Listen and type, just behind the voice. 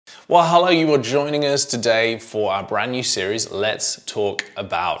Well, hello, you are joining us today for our brand new series, Let's Talk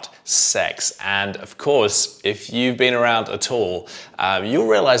About Sex. And of course, if you've been around at all, you'll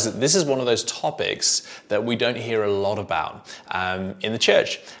realize that this is one of those topics that we don't hear a lot about in the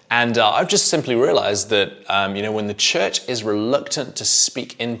church. And I've just simply realized that, when the church is reluctant to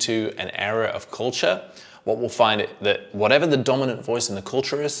speak into an area of culture, what we'll find that whatever the dominant voice in the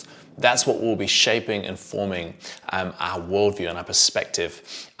culture is, that's what will be shaping and forming our worldview and our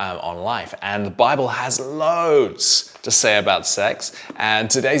perspective on life. And the Bible has loads to say about sex. And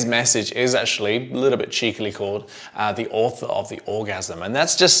today's message is actually a little bit cheekily called The Author of the Orgasm. And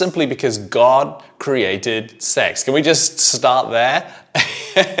that's just simply because God created sex. Can we just start there?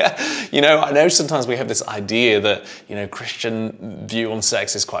 I know sometimes we have this idea that, Christian view on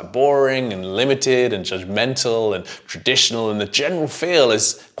sex is quite boring and limited and judgmental and traditional, and the general feel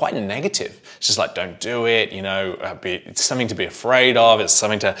is quite negative. It's just like, don't do it, it's something to be afraid of, it's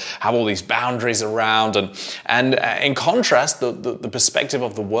something to have all these boundaries around. And in contrast, the perspective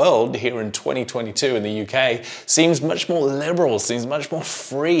of the world here in 2022 in the UK seems much more liberal, seems much more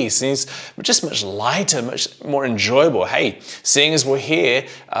free, seems just much lighter, much more enjoyable. Hey, seeing as we're here,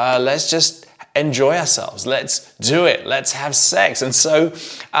 let's just enjoy ourselves. Let's do it. Let's have sex. And so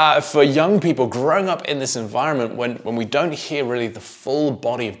for young people growing up in this environment, when we don't hear really the full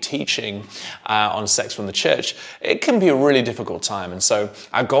body of teaching on sex from the church, it can be a really difficult time. And so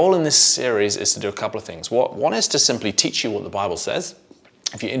our goal in this series is to do a couple of things. One is to simply teach you what the Bible says,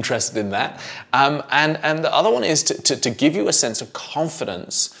 if you're interested in that. And the other one is to give you a sense of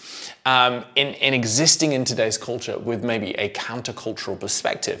confidence in existing in today's culture with maybe a countercultural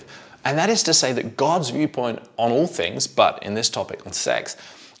perspective. And that is to say that God's viewpoint on all things, but in this topic on sex,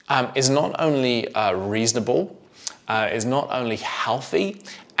 is not only reasonable, is not only healthy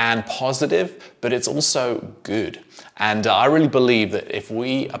and positive, but it's also good. And I really believe that if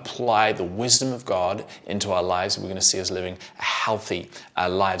we apply the wisdom of God into our lives, we're going to see us living healthy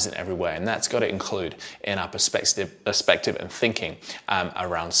lives in every way. And that's got to include in our perspective and thinking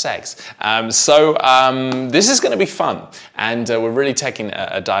around sex. So this is going to be fun. And we're really taking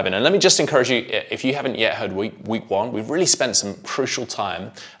a dive in. And let me just encourage you, if you haven't yet heard week one, we've really spent some crucial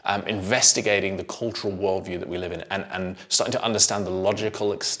time investigating the cultural worldview that we live in and starting to understand the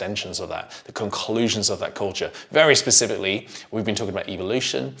logical extensions of that, the conclusions of that culture. Very specifically, we've been talking about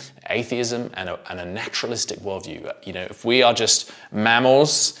evolution, atheism, and a naturalistic worldview. If we are just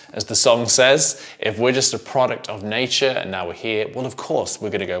mammals, as the song says, if we're just a product of nature and now we're here, well, of course, we're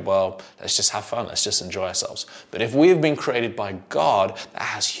going to go, well, let's just have fun, let's just enjoy ourselves. But if we have been created by God, that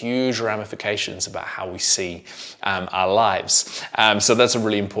has huge ramifications about how we see our lives. So that's a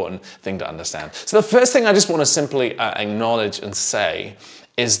really important thing to understand. So the first thing I just want to simply acknowledge and say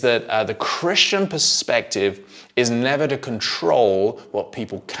is that the Christian perspective is never to control what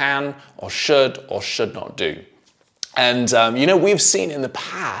people can or should not do. And, we've seen in the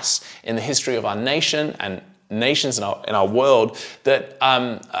past, in the history of our nation and nations in our world, that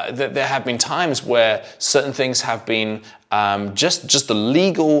there have been times where certain things have been just the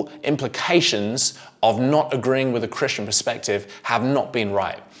legal implications of not agreeing with a Christian perspective have not been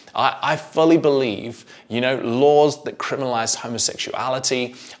right. I fully believe, laws that criminalize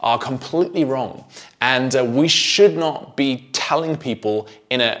homosexuality are completely wrong. And we should not be telling people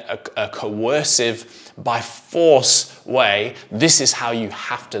in a coercive, by force way, this is how you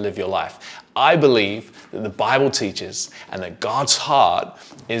have to live your life. I believe that the Bible teaches and that God's heart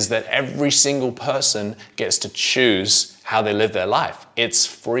is that every single person gets to choose how they live their life. It's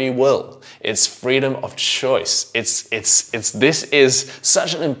free will. It's freedom of choice. This is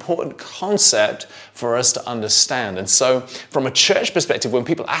such an important concept for us to understand. And so from a church perspective, when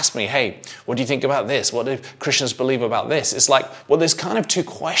people ask me, hey, what do you think about this? What do Christians believe about this? It's like, well, there's kind of two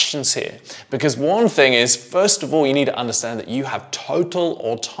questions here. Because one thing is, first of all, you need to understand that you have total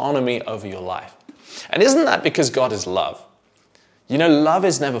autonomy over your life. And isn't that because God is love? Love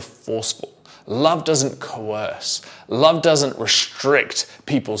is never forceful. Love doesn't coerce. Love doesn't restrict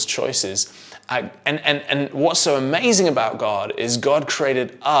people's choices. And what's so amazing about God is God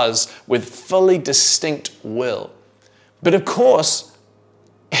created us with fully distinct will. But of course,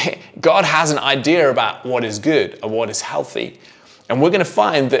 God has an idea about what is good and what is healthy. And we're going to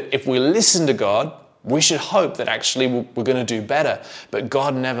find that if we listen to God, we should hope that actually we're going to do better. But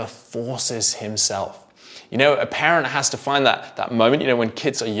God never forces himself. A parent has to find that moment, when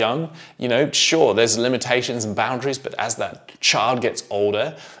kids are young, sure, there's limitations and boundaries, but as that child gets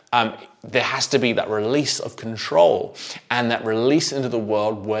older, there has to be that release of control and that release into the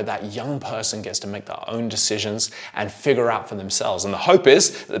world where that young person gets to make their own decisions and figure out for themselves. And the hope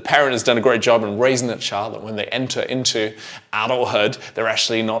is that the parent has done a great job in raising that child, that when they enter into adulthood, they're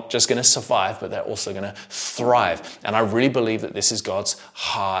actually not just going to survive, but they're also going to thrive. And I really believe that this is God's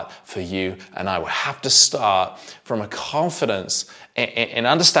heart for you and I. We have to start from a confidence in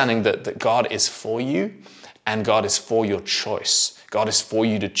understanding that God is for you and God is for your choice. God is for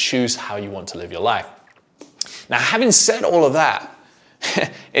you to choose how you want to live your life. Now, having said all of that,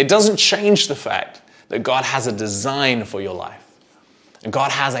 it doesn't change the fact that God has a design for your life. God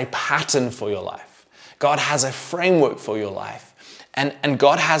has a pattern for your life. God has a framework for your life. And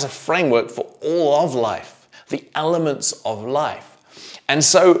God has a framework for all of life, the elements of life. And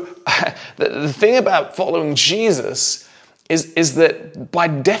so the thing about following Jesus is that by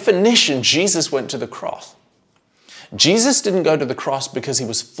definition, Jesus went to the cross. Jesus didn't go to the cross because he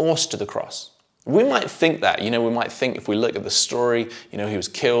was forced to the cross. We might think that, we might think if we look at the story, he was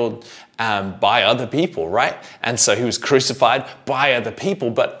killed by other people, right? And so he was crucified by other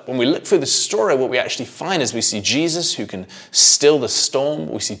people. But when we look through the story, what we actually find is we see Jesus who can still the storm.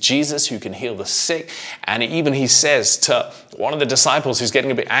 We see Jesus who can heal the sick. And even he says to one of the disciples who's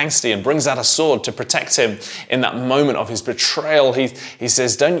getting a bit angsty and brings out a sword to protect him in that moment of his betrayal, he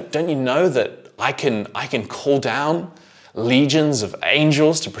says, don't you know that I can call down legions of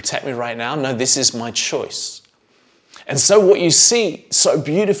angels to protect me right now? No, this is my choice. And so what you see so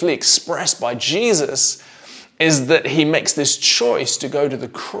beautifully expressed by Jesus is that he makes this choice to go to the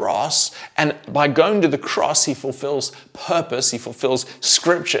cross. And by going to the cross, he fulfills purpose, he fulfills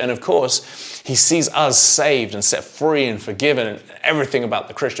scripture. And of course, he sees us saved and set free and forgiven and everything about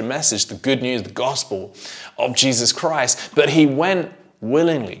the Christian message, the good news, the gospel of Jesus Christ. But he went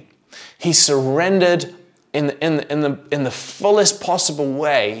willingly. He surrendered in the fullest possible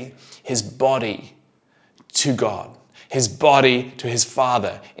way his body to God, his body to his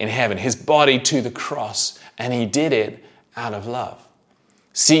Father in heaven, his body to the cross, and he did it out of love.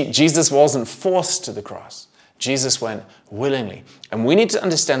 See, Jesus wasn't forced to the cross. Jesus went willingly. And we need to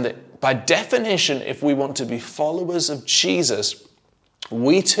understand that by definition, if we want to be followers of Jesus,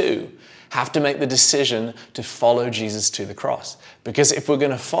 we too have to make the decision to follow Jesus to the cross. Because if we're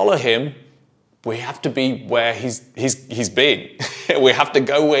going to follow him, we have to be where he's been. We have to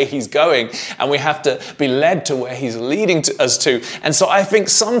go where he's going, and we have to be led to where he's leading us to. And so I think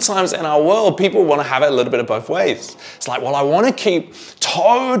sometimes in our world, people want to have it a little bit of both ways. It's like, well, I want to keep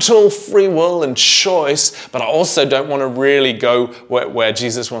total free will and choice, but I also don't want to really go where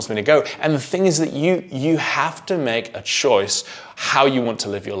Jesus wants me to go. And the thing is that you have to make a choice how you want to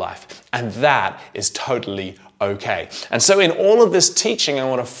live your life. And that is totally okay. And so in all of this teaching, I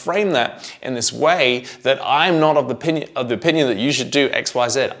want to frame that in this way that I'm not of the opinion that you should do X, Y,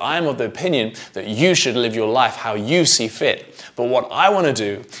 Z. I'm of the opinion that you should live your life how you see fit. But what I want to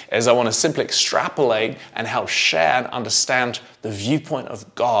do is I want to simply extrapolate and help share and understand the viewpoint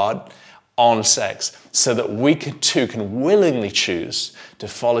of God on sex so that we too can willingly choose to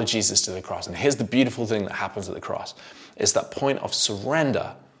follow Jesus to the cross. And here's the beautiful thing that happens at the cross. It's that point of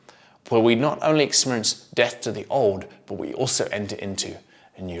surrender where we not only experience death to the old, but we also enter into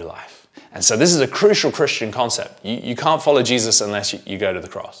a new life. And so this is a crucial Christian concept. You can't follow Jesus unless you go to the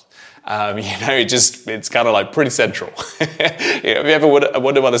cross. It's kind of like pretty central. Have you ever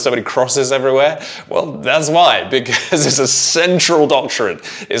wondered why there's so many crosses everywhere? Well, that's why, because it's a central doctrine.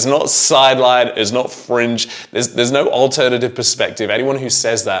 It's not sideline, it's not fringe. There's no alternative perspective. Anyone who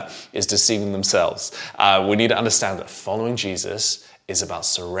says that is deceiving themselves. We need to understand that following Jesus is about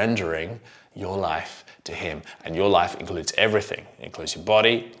surrendering your life to him. And your life includes everything. It includes your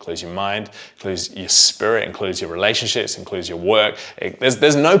body, includes your mind, includes your spirit, includes your relationships, includes your work.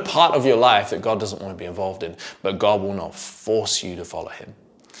 There's no part of your life that God doesn't want to be involved in, but God will not force you to follow him.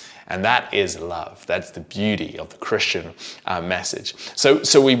 And that is love. That's the beauty of the Christian message.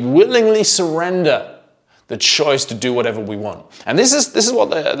 So we willingly surrender the choice to do whatever we want. And this is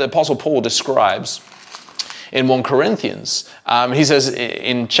what the Apostle Paul describes in 1 Corinthians. He says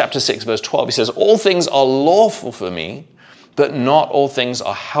in chapter 6, verse 12, he says, all things are lawful for me, but not all things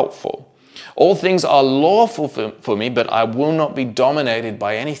are helpful. All things are lawful for me, but I will not be dominated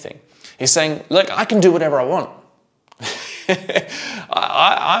by anything. He's saying, look, I can do whatever I want.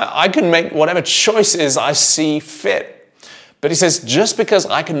 I can make whatever choices I see fit. But he says, just because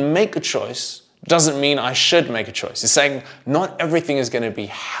I can make a choice doesn't mean I should make a choice. He's saying not everything is going to be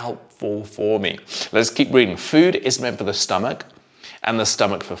helpful for me. Let's keep reading. Food is meant for the stomach, and the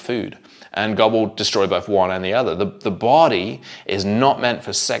stomach for food. and God will destroy both one and the other. The body is not meant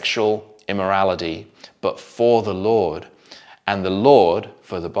for sexual immorality, but for the Lord, and the Lord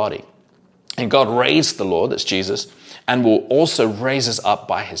for the body. And God raised the Lord, that's Jesus, and will also raise us up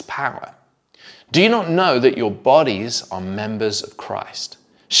by his power. Do you not know that your bodies are members of Christ?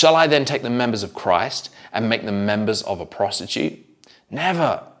 Shall I then take the members of Christ and make them members of a prostitute?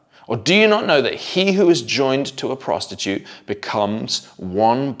 Never. Or do you not know that he who is joined to a prostitute becomes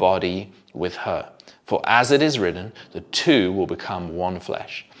one body with her? For as it is written, the two will become one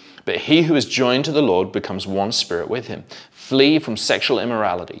flesh. But he who is joined to the Lord becomes one spirit with him. Flee from sexual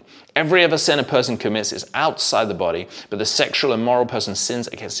immorality. Every other sin a person commits is outside the body, but the sexual immoral person sins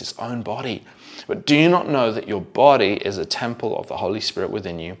against his own body. But do you not know that your body is a temple of the Holy Spirit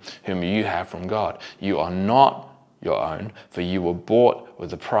within you, whom you have from God? You are not your own, for you were bought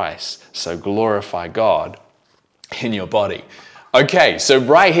with a price. So glorify God in your body. Okay, so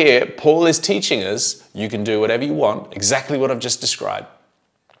right here, Paul is teaching us you can do whatever you want, exactly what I've just described.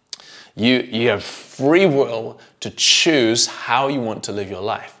 You have free will to choose how you want to live your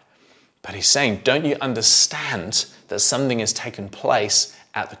life. But he's saying, don't you understand that something has taken place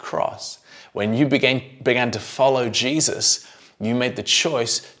at the cross? When you began to follow Jesus, you made the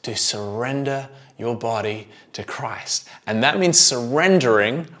choice to surrender your body to Christ. And that means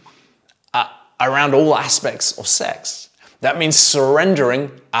surrendering around all aspects of sex. That means surrendering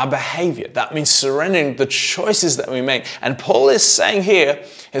our behavior. That means surrendering the choices that we make. And Paul is saying here,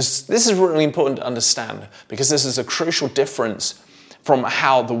 this is really important to understand, because this is a crucial difference from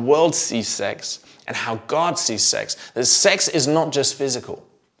how the world sees sex and how God sees sex. That sex is not just physical.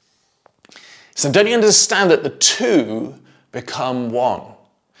 So don't you understand that the two become one?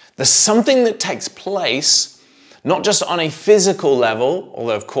 There's something that takes place, not just on a physical level,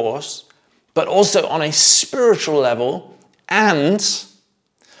 although of course, but also on a spiritual level and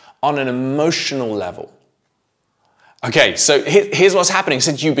on an emotional level. Okay, so here's what's happening.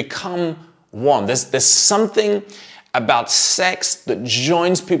 Since you become one, there's something about sex that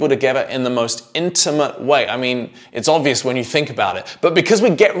joins people together in the most intimate way. I mean, it's obvious when you think about it. But because we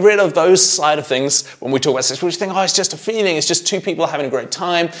get rid of those side of things when we talk about sex, we just think, oh, it's just a feeling. It's just two people having a great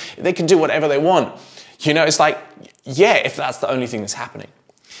time. They can do whatever they want. You know, it's like, yeah, if that's the only thing that's happening.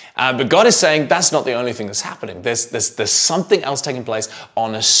 But God is saying that's not the only thing that's happening. There's something else taking place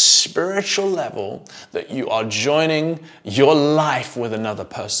on a spiritual level, that you are joining your life with another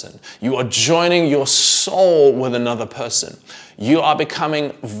person. You are joining your soul with another person. You are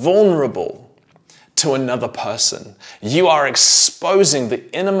becoming vulnerable to another person. You are exposing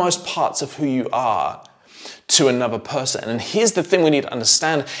the innermost parts of who you are to another person. And here's the thing we need to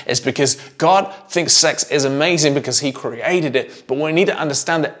understand, is because God thinks sex is amazing because he created it, but we need to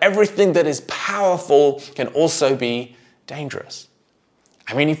understand that everything that is powerful can also be dangerous.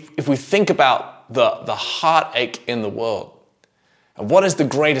 I mean, if we think about the heartache in the world, and what is the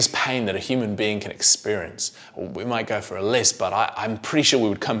greatest pain that a human being can experience? Well, we might go for a list, but I'm pretty sure we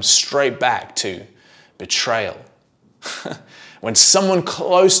would come straight back to betrayal. When someone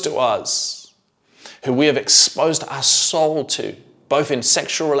close to us, who we have exposed our soul to, both in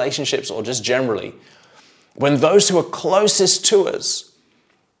sexual relationships or just generally, when those who are closest to us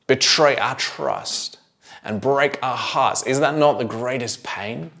betray our trust and break our hearts, is that not the greatest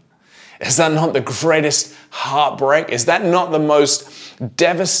pain? Is that not the greatest heartbreak? Is that not the most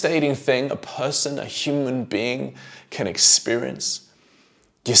devastating thing a human being can experience?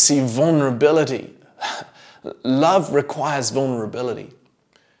 You see, vulnerability. Love requires vulnerability.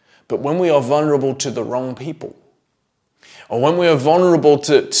 But when we are vulnerable to the wrong people, or when we are vulnerable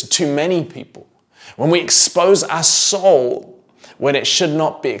to too many people, when we expose our soul when it should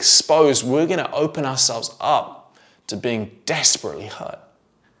not be exposed, we're going to open ourselves up to being desperately hurt.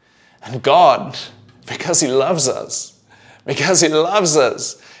 And God, because he loves us, he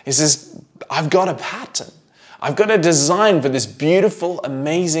says, I've got a pattern. I've got a design for this beautiful,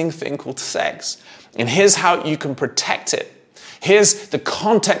 amazing thing called sex. And here's how you can protect it. Here's the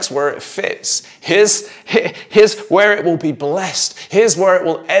context where it fits. Here's where it will be blessed. Here's where it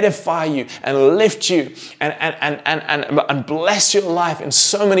will edify you and lift you and bless your life in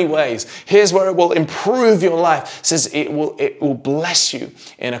so many ways. Here's where it will improve your life. It says it will bless you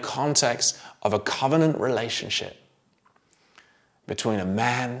in a context of a covenant relationship between a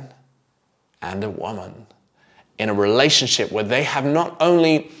man and a woman. In a relationship where they have not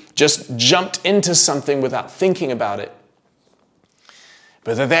only just jumped into something without thinking about it,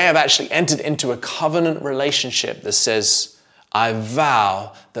 but that they have actually entered into a covenant relationship that says, I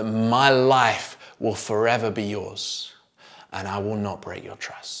vow that my life will forever be yours and I will not break your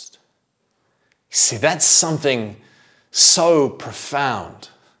trust. See, that's something so profound,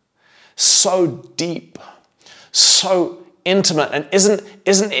 so deep, so intimate. And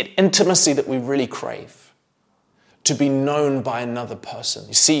isn't it intimacy that we really crave? To be known by another person.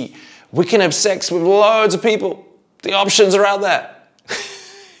 You see, we can have sex with loads of people. The options are out there.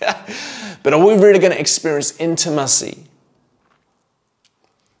 But are we really going to experience intimacy?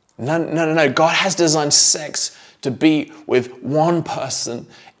 No. God has designed sex to be with one person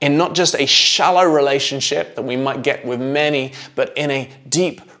in not just a shallow relationship that we might get with many, but in a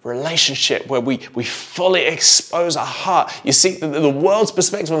deep relationship where we fully expose our heart. You see, the world's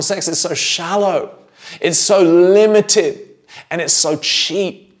perspective on sex is so shallow. It's so limited and it's so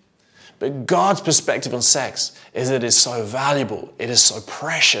cheap. But God's perspective on sex is that it is so valuable, it is so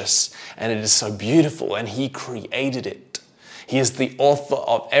precious, and it is so beautiful, and He created it. He is the author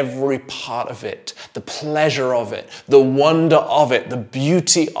of every part of it, the pleasure of it, the wonder of it, the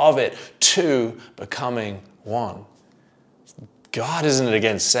beauty of it, to becoming one. God isn't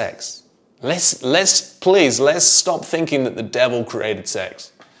against sex. Let's stop thinking that the devil created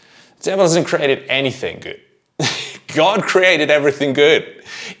sex. The devil hasn't created anything good. God created everything good.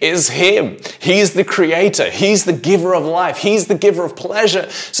 It's Him. He's the creator. He's the giver of life. He's the giver of pleasure.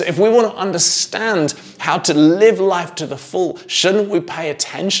 So if we want to understand how to live life to the full, shouldn't we pay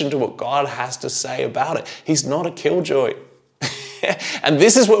attention to what God has to say about it? He's not a killjoy. And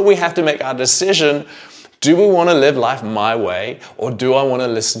this is where we have to make our decision. Do we want to live life my way, or do I want to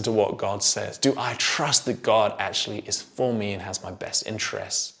listen to what God says? Do I trust that God actually is for me and has my best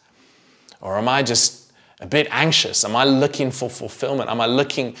interests? Or am I just a bit anxious? Am I looking for fulfillment? Am I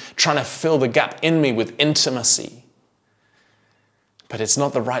trying to fill the gap in me with intimacy? But it's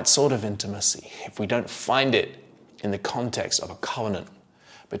not the right sort of intimacy if we don't find it in the context of a covenant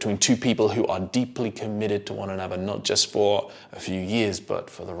between two people who are deeply committed to one another, not just for a few years, but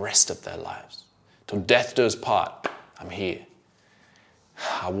for the rest of their lives. Till death do us part, I'm here.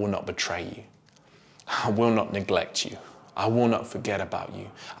 I will not betray you. I will not neglect you. I will not forget about you.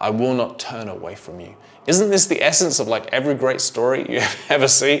 I will not turn away from you. Isn't this the essence of like every great story you ever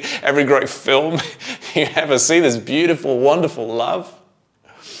see, every great film you ever see, this beautiful, wonderful love?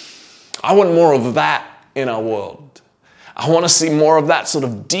 I want more of that in our world. I want to see more of that sort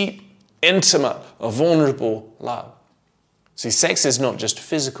of deep, intimate, vulnerable love. See, sex is not just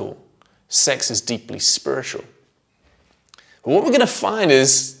physical. Sex is deeply spiritual. But what we're going to find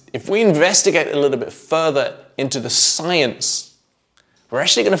is, if we investigate a little bit further into the science, we're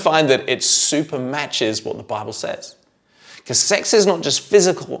actually going to find that it super matches what the Bible says. Because sex is not just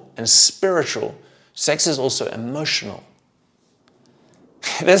physical and spiritual, sex is also emotional.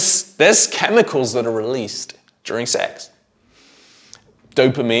 There's chemicals that are released during sex.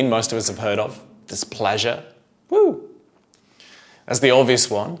 Dopamine, most of us have heard of. This pleasure. Woo! That's the obvious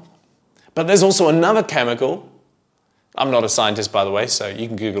one. But there's also another chemical. I'm not a scientist, by the way, so you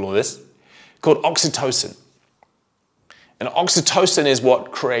can Google all this, called oxytocin. And oxytocin is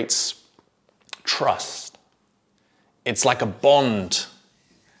what creates trust. It's like a bond.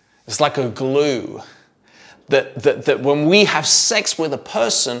 It's like a glue. That when we have sex with a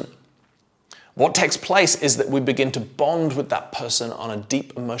person, what takes place is that we begin to bond with that person on a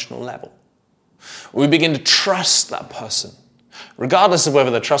deep emotional level. We begin to trust that person, regardless of whether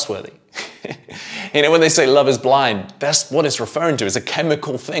they're trustworthy. You know, when they say love is blind, that's what it's referring to. It's a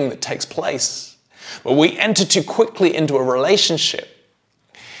chemical thing that takes place. But we enter too quickly into a relationship,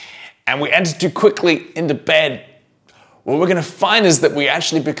 and we enter too quickly into bed. What we're going to find is that we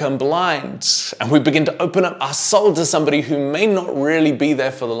actually become blind, and we begin to open up our soul to somebody who may not really be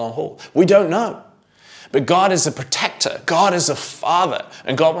there for the long haul. We don't know. But God is a protector. God is a father,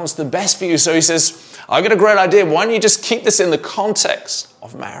 and God wants the best for you. So He says, I've got a great idea. Why don't you just keep this in the context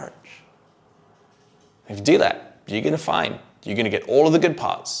of marriage? If you do that, you're going to get all of the good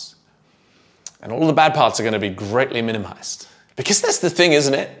parts, and all of the bad parts are going to be greatly minimized. Because that's the thing,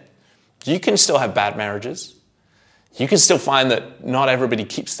 isn't it? You can still have bad marriages. You can still find that not everybody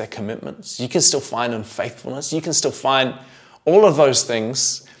keeps their commitments. You can still find unfaithfulness. You can still find all of those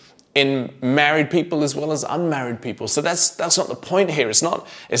things in married people as well as unmarried people. So that's not the point here. It's not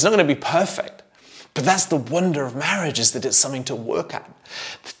going to be perfect. But that's the wonder of marriage, is that it's something to work at.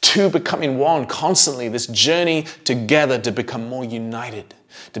 The two becoming one constantly, this journey together to become more united,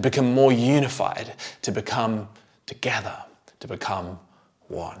 to become more unified, to become together, to become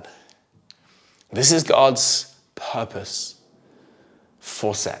one. This is God's purpose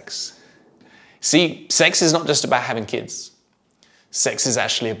for sex. See, sex is not just about having kids. Sex is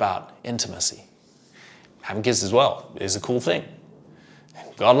actually about intimacy. Having kids as well is a cool thing.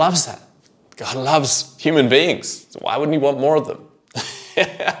 God loves that. God loves human beings. So why wouldn't He want more of them?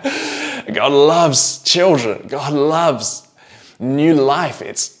 God loves children. God loves new life.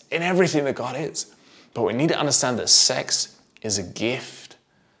 It's in everything that God is. But we need to understand that sex is a gift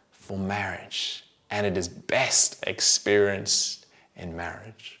for marriage, and it is best experienced in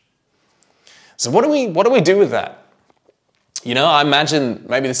marriage. So what do we do with that? You know, I imagine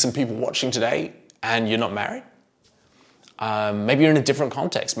maybe there's some people watching today and you're not married. Maybe you're in a different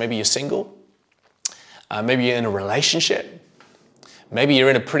context. Maybe you're single. Maybe you're in a relationship. Maybe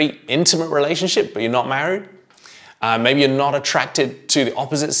you're in a pretty intimate relationship, but you're not married. Maybe you're not attracted to the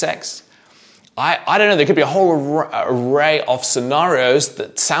opposite sex. I don't know, there could be a whole array of scenarios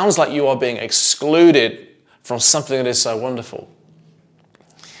that sounds like you are being excluded from something that is so wonderful.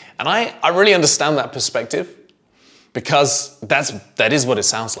 And I really understand that perspective, because that is what it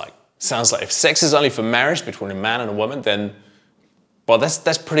sounds like. It sounds like if sex is only for marriage between a man and a woman, then, well,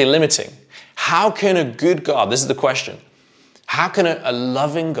 that's pretty limiting. How can a good God, this is the question, how can a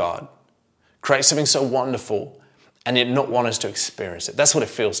loving God create something so wonderful and yet not want us to experience it? That's what it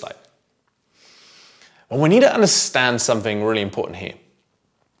feels like. Well, we need to understand something really important here.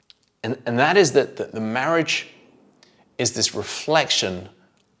 And that is that the marriage is this reflection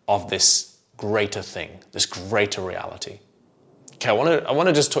of this greater thing, this greater reality. Okay, I want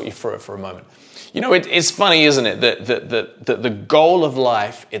to just talk you through it for a moment. You know, it's funny, isn't it, that the goal of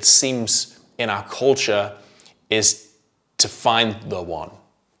life, it seems in our culture, is to find the one.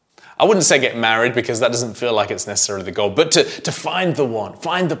 I wouldn't say get married, because that doesn't feel like it's necessarily the goal, but to find the one,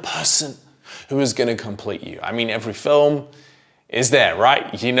 find the person who is going to complete you. I mean, every film is there,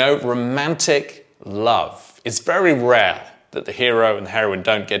 right? You know, romantic love. It's very rare that the hero and the heroine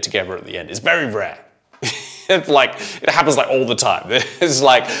don't get together at the end. It's very rare. It happens like all the time. It's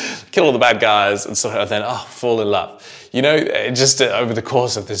like kill all the bad guys and sort of then fall in love. You know, just over the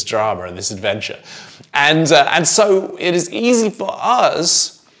course of this drama and this adventure. And so it is easy for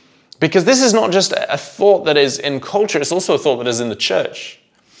us, because this is not just a thought that is in culture, it's also a thought that is in the church.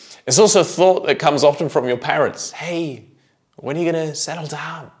 It's also a thought that comes often from your parents. Hey, when are you going to settle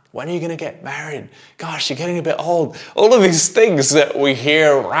down? When are you going to get married? Gosh, you're getting a bit old. All of these things that we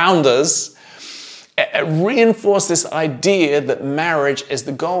hear around us reinforce this idea that marriage is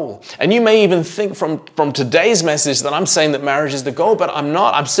the goal. And you may even think from today's message that I'm saying that marriage is the goal, but I'm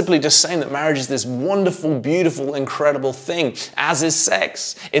not. I'm simply just saying that marriage is this wonderful, beautiful, incredible thing, as is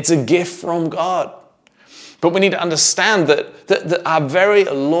sex. It's a gift from God. But we need to understand that our very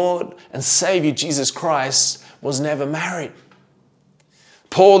Lord and Savior, Jesus Christ, was never married.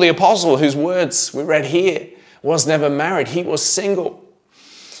 Paul the Apostle, whose words we read here, was never married. He was single.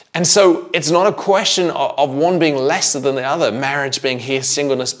 And so it's not a question of one being lesser than the other, marriage being here,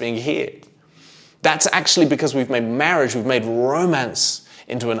 singleness being here. That's actually because we've made marriage, we've made romance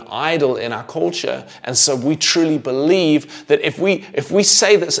into an idol in our culture. And so we truly believe that if we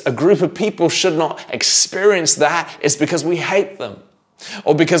say that a group of people should not experience that, it's because we hate them,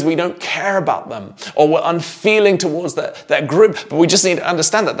 or because we don't care about them, or we're unfeeling towards that group. But we just need to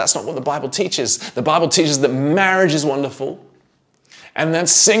understand that that's not what the Bible teaches. The Bible teaches that marriage is wonderful and that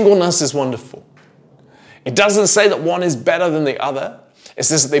singleness is wonderful. It doesn't say that one is better than the other. It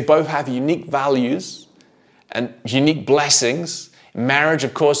says that they both have unique values and unique blessings. In marriage,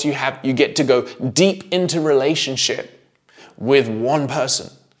 of course, you get to go deep into relationship with one person.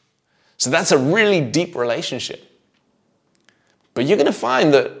 So that's a really deep relationship. But you're going to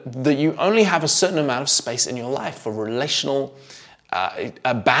find that you only have a certain amount of space in your life for relational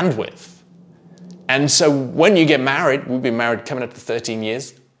bandwidth. And so when you get married, we've been married coming up to 13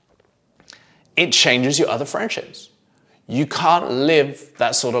 years, it changes your other friendships. You can't live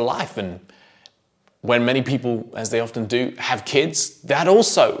that sort of life. And when many people, as they often do, have kids, that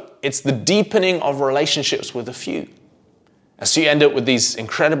also, it's the deepening of relationships with a few. And so you end up with these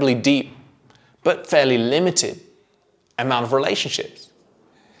incredibly deep, but fairly limited amount of relationships.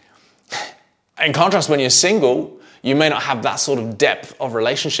 In contrast, when you're single, you may not have that sort of depth of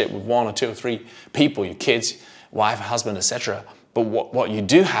relationship with one or two or three people, your kids, wife, husband, etc. But what you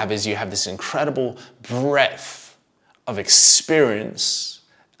do have is you have this incredible breadth of experience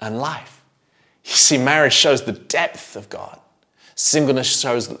and life. You see, marriage shows the depth of God. Singleness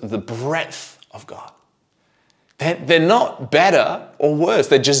shows the breadth of God. They're not better or worse,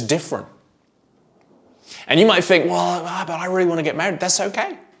 they're just different. And you might think, well, but I really want to get married. That's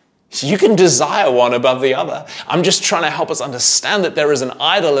okay. You can desire one above the other. I'm just trying to help us understand that there is an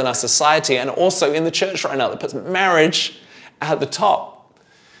idol in our society and also in the church right now that puts marriage at the top.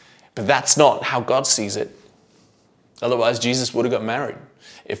 But that's not how God sees it. Otherwise, Jesus would have got married.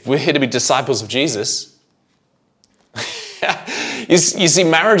 If we're here to be disciples of Jesus, you see,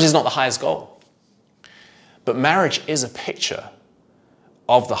 marriage is not the highest goal. But marriage is a picture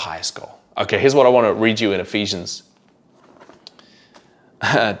of the highest goal. Okay, here's what I want to read you in Ephesians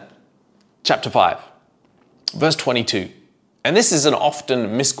chapter 5, verse 22. And this is an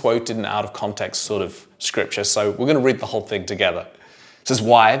often misquoted and out of context sort of scripture, so we're going to read the whole thing together. It says,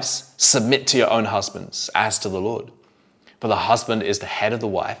 "Wives, submit to your own husbands as to the Lord. For the husband is the head of the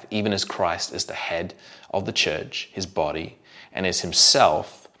wife, even as Christ is the head of the church, his body, and is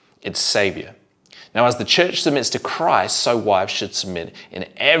himself its Savior. Now, as the church submits to Christ, so wives should submit in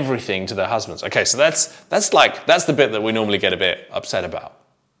everything to their husbands." Okay, so that's the bit that we normally get a bit upset about.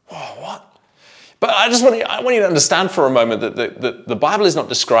 Oh, what? But I want you to understand for a moment that the Bible is not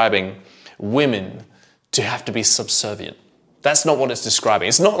describing women to have to be subservient. That's not what it's describing.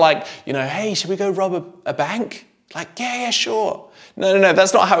 It's not like, hey, should we go rob a bank? Like, yeah, sure. No,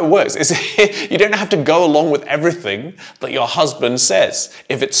 that's not how it works. You don't have to go along with everything that your husband says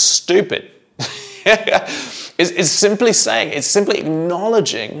if it's stupid. It's simply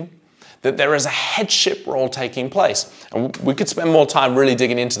acknowledging that there is a headship role taking place. And we could spend more time really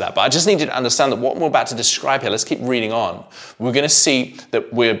digging into that, but I just need you to understand that what we're about to describe here, let's keep reading on. We're going to see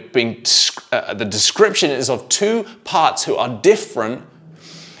that the description is of two parts who are different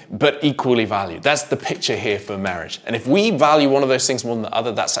but equally valued. That's the picture here for marriage. And if we value one of those things more than the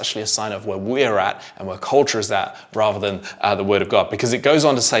other, that's actually a sign of where we're at and where culture is at rather than the Word of God. Because it goes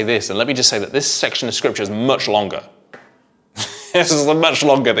on to say this, and let me just say that this section of Scripture is much longer. This is much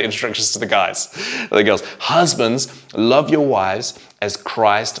longer, the instructions to the guys, the girls. "Husbands, love your wives as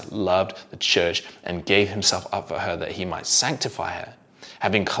Christ loved the church and gave himself up for her that he might sanctify her,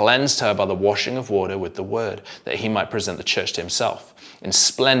 having cleansed her by the washing of water with the word, that he might present the church to himself in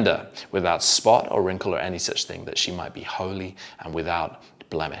splendor, without spot or wrinkle or any such thing, that she might be holy and without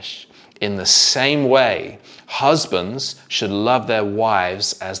blemish. In the same way, husbands should love their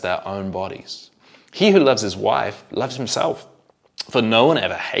wives as their own bodies. He who loves his wife loves himself. For no one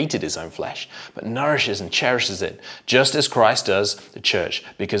ever hated his own flesh, but nourishes and cherishes it, just as Christ does the church,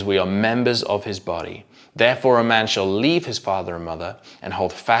 because we are members of his body. Therefore a man shall leave his father and mother and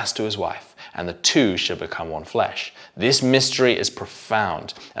hold fast to his wife, and the two shall become one flesh. This mystery is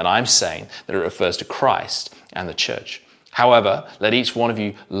profound, and I'm saying that it refers to Christ and the church. However, let each one of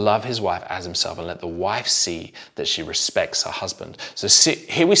you love his wife as himself, and let the wife see that she respects her husband." So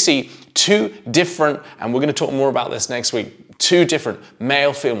here we see two different, and we're going to talk more about this next week, two different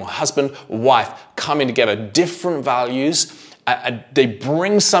male, female, husband, wife coming together, different values. They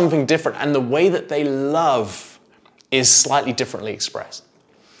bring something different, and the way that they love is slightly differently expressed.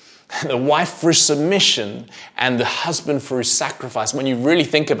 The wife through submission and the husband through sacrifice. When you really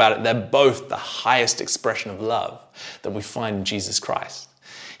think about it, they're both the highest expression of love that we find in Jesus Christ.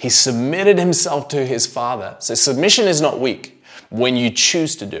 He submitted himself to his Father. So submission is not weak when you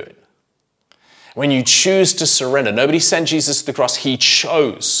choose to do it. When you choose to surrender. Nobody sent Jesus to the cross. He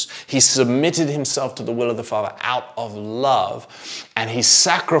chose. He submitted himself to the will of the Father out of love, and he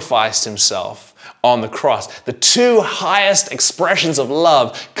sacrificed himself on the cross. The two highest expressions of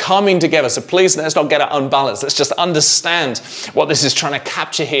love coming together. So please, let's not get it unbalanced. Let's just understand what this is trying to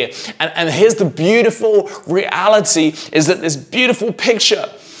capture here. And here's the beautiful reality, is that this beautiful picture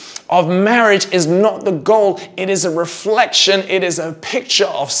of marriage is not the goal. It is a reflection. It is a picture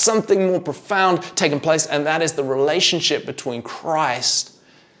of something more profound taking place, and that is the relationship between Christ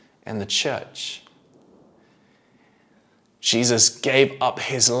and the church. Jesus gave up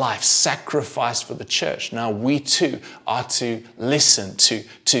his life, sacrificed for the church. Now we too are to listen,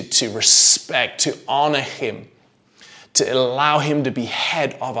 to respect, to honor him, to allow him to be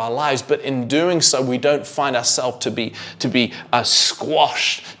head of our lives. But in doing so, we don't find ourselves to be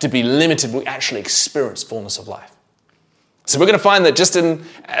squashed, to be limited. We actually experience fullness of life. So we're going to find that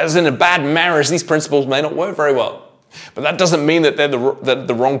as in a bad marriage, these principles may not work very well. But that doesn't mean that they're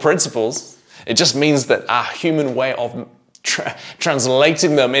the wrong principles. It just means that our human way of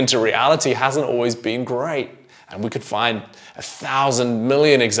translating them into reality hasn't always been great. And we could find 1,000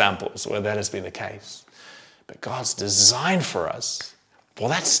 million examples where that has been the case. But God's design for us, well,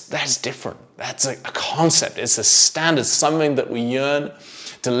 that's different. That's a concept. It's a standard, something that we yearn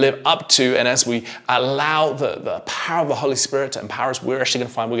to live up to. And as we allow the power of the Holy Spirit to empower us, we're actually going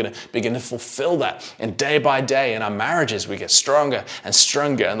to find we're going to begin to fulfill that. And day by day in our marriages, we get stronger and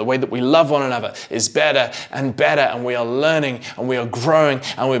stronger. And the way that we love one another is better and better. And we are learning and we are growing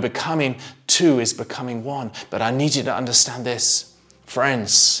and we're becoming two is becoming one. But I need you to understand this.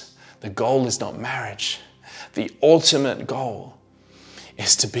 Friends, the goal is not marriage. The ultimate goal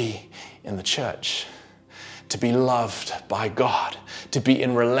is to be in the church, to be loved by God, to be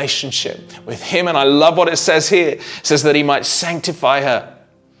in relationship with him. And I love what it says here. It says that he might sanctify her,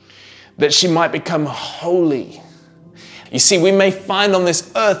 that she might become holy You see, we may find on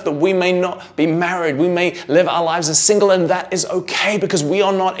this earth that we may not be married. We may live our lives as single, and that is okay because we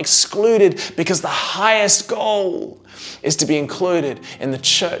are not excluded, because the highest goal is to be included in the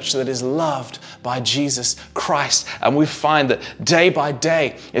church that is loved by Jesus Christ. And we find that day by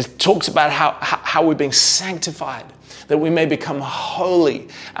day, it talks about how we're being sanctified, that we may become holy,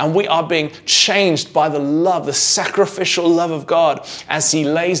 and we are being changed by the love, the sacrificial love of God as He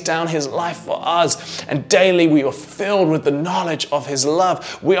lays down His life for us. And daily we are filled with the knowledge of His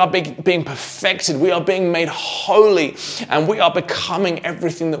love. We are being perfected. We are being made holy, and we are becoming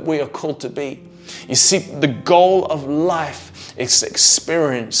everything that we are called to be. You see, the goal of life is to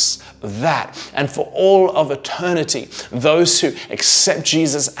experience that. And for all of eternity, those who accept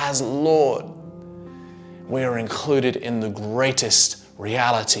Jesus as Lord, we are included in the greatest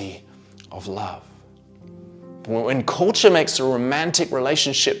reality of love. When culture makes a romantic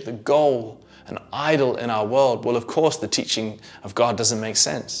relationship the goal, an idol in our world, well, of course, the teaching of God doesn't make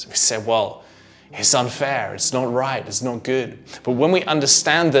sense. We say, well, it's unfair, it's not right, it's not good. But when we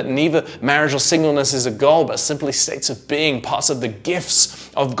understand that neither marriage or singleness is a goal, but simply states of being, parts of the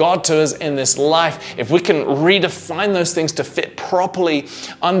gifts of God to us in this life, if we can redefine those things to fit properly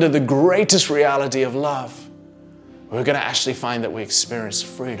under the greatest reality of love, we're going to actually find that we experience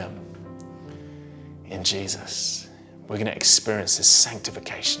freedom in Jesus. We're going to experience His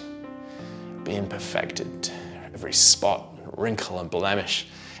sanctification, being perfected, every spot, wrinkle, and blemish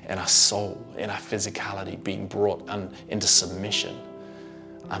in our soul, in our physicality, being brought into submission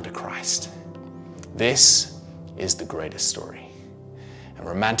under Christ. This is the greatest story. And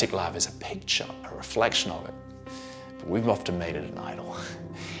romantic love is a picture, a reflection of it. But we've often made it an idol.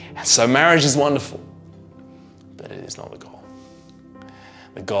 And so marriage is wonderful, but it is not the goal.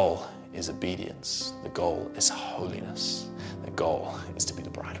 The goal is obedience. The goal is holiness. The goal is to be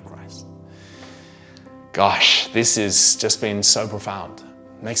the bride of Christ. Gosh, this has just been so profound.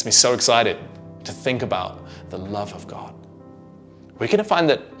 It makes me so excited to think about the love of God. We're going to find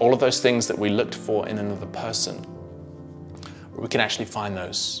that all of those things that we looked for in another person, we can actually find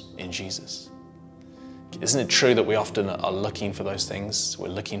those in Jesus. Isn't it true that we often are looking for those things? We're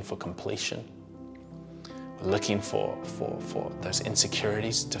looking for completion. We're looking for those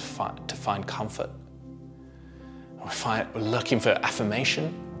insecurities to find comfort. We're looking for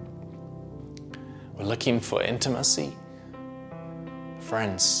affirmation. We're looking for intimacy.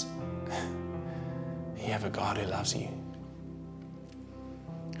 Friends, you have a God who loves you.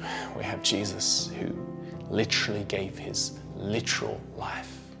 We have Jesus who literally gave His literal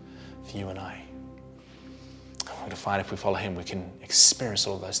life for you and I. We're going to find if we follow Him, we can experience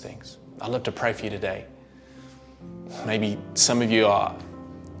all of those things. I'd love to pray for you today. Maybe some of you are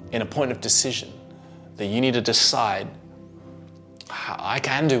in a point of decision that you need to decide, I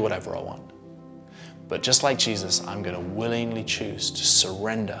can do whatever I want. But just like Jesus, I'm going to willingly choose to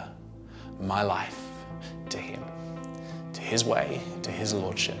surrender my life to Him, to His way, to His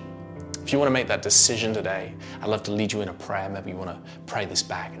lordship. If you want to make that decision today, I'd love to lead you in a prayer. Maybe you want to pray this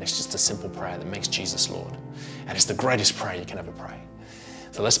back, and it's just a simple prayer that makes Jesus Lord. And it's the greatest prayer you can ever pray.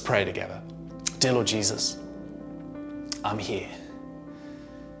 So let's pray together. Dear Lord Jesus, I'm here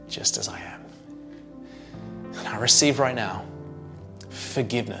just as I am. And I receive right now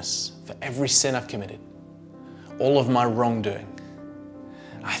forgiveness for every sin I've committed, all of my wrongdoing.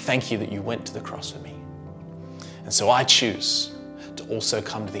 I thank you that you went to the cross for me. And so I choose to also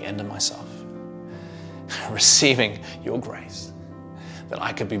come to the end of myself, receiving your grace, that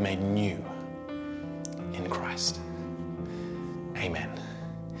I could be made new in Christ. Amen.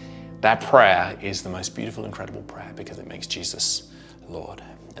 That prayer is the most beautiful, incredible prayer because it makes Jesus Lord.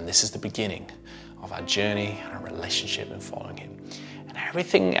 And this is the beginning of our journey and our relationship in following Him. And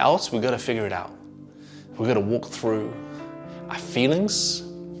everything else, we've got to figure it out. We've got to walk through our feelings.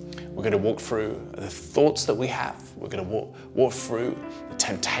 We're going to walk through the thoughts that we have. We're going to walk through the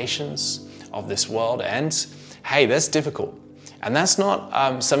temptations of this world. And hey, that's difficult. And that's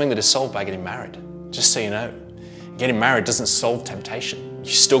not something that is solved by getting married. Just so you know, getting married doesn't solve temptation. You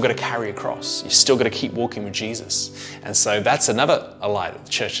still got to carry a cross. You still got to keep walking with Jesus. And so that's another lie that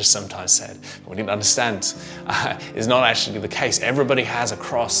the church has sometimes said. We need to understand is not actually the case. Everybody has a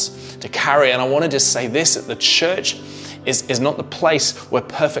cross to carry. And I want to just say this, that the church is not the place where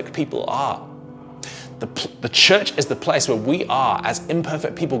perfect people are. The church is the place where we are as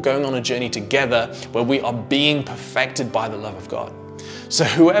imperfect people going on a journey together, where we are being perfected by the love of God. So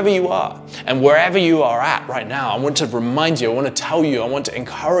whoever you are and wherever you are at right now, I want to remind you, I want to tell you, I want to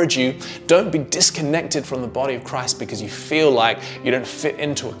encourage you, don't be disconnected from the body of Christ because you feel like you don't fit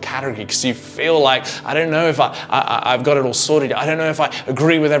into a category, because you feel like, I don't know if I've got it all sorted yet. I don't know if I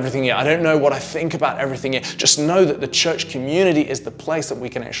agree with everything yet. I don't know what I think about everything yet. Just know that the church community is the place that we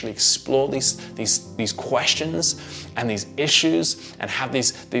can actually explore these questions and these issues and have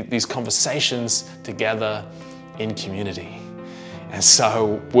these conversations together in community. And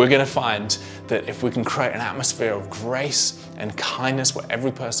so we're going to find that if we can create an atmosphere of grace and kindness where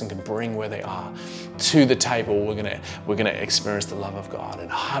every person can bring where they are to the table, we're going to experience the love of God and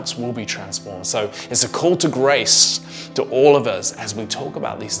hearts will be transformed. So it's a call to grace to all of us as we talk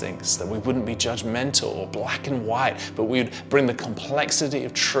about these things, that we wouldn't be judgmental or black and white, but we would bring the complexity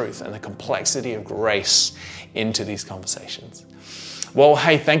of truth and the complexity of grace into these conversations. Well,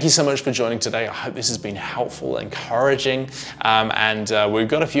 hey, thank you so much for joining today. I hope this has been helpful, encouraging, and we've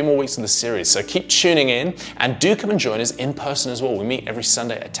got a few more weeks in the series. So keep tuning in and do come and join us in person as well. We meet every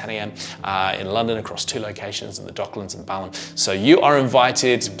Sunday at 10 a.m. In London across 2 locations in the Docklands and Balham. So you are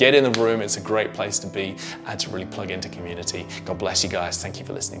invited, get in the room. It's a great place to be and to really plug into community. God bless you guys. Thank you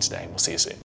for listening today. We'll see you soon.